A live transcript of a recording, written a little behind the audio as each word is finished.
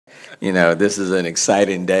This is an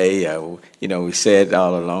exciting day. We said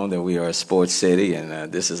all along that we are a sports city,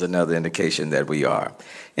 and this is another indication that we are.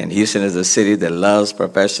 And Houston is a city that loves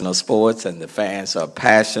professional sports, and the fans are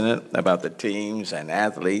passionate about the teams and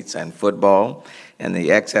athletes and football. And the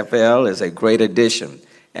XFL is a great addition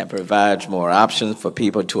and provides more options for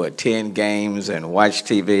people to attend games and watch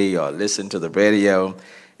TV or listen to the radio.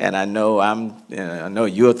 And I know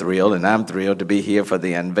you're thrilled, and I'm thrilled to be here for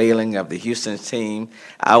the unveiling of the Houston team,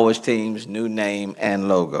 our team's new name and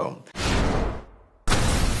logo.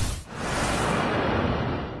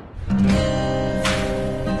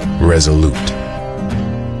 Resolute,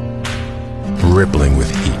 rippling with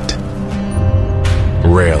heat,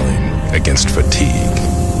 railing against fatigue,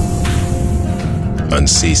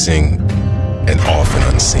 unceasing and often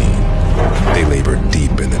unseen, they labor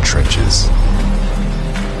deep in the trenches.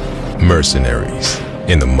 Mercenaries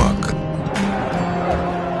in the muck,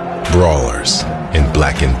 brawlers in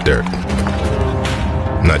blackened dirt,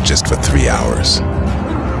 not just for 3 hours,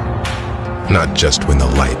 not just when the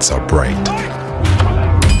lights are bright.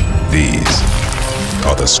 These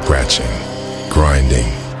are the scratching, grinding,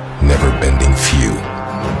 never-bending few.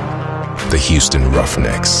 The Houston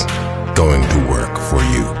Roughnecks, going to work for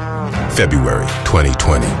you. February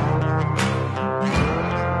 2020.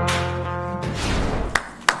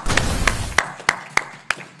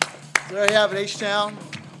 There you have it, H-Town.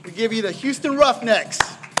 We give you the Houston Roughnecks.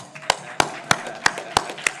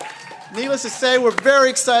 Needless to say, we're very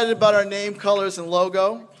excited about our name, colors, and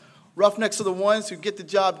logo. Roughnecks are the ones who get the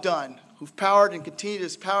job done, who've powered and continue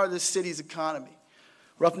to power this city's economy.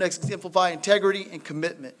 Roughnecks exemplify integrity and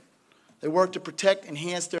commitment. They work to protect and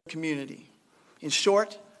enhance their community. In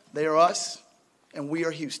short, they are us, and we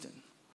are Houston.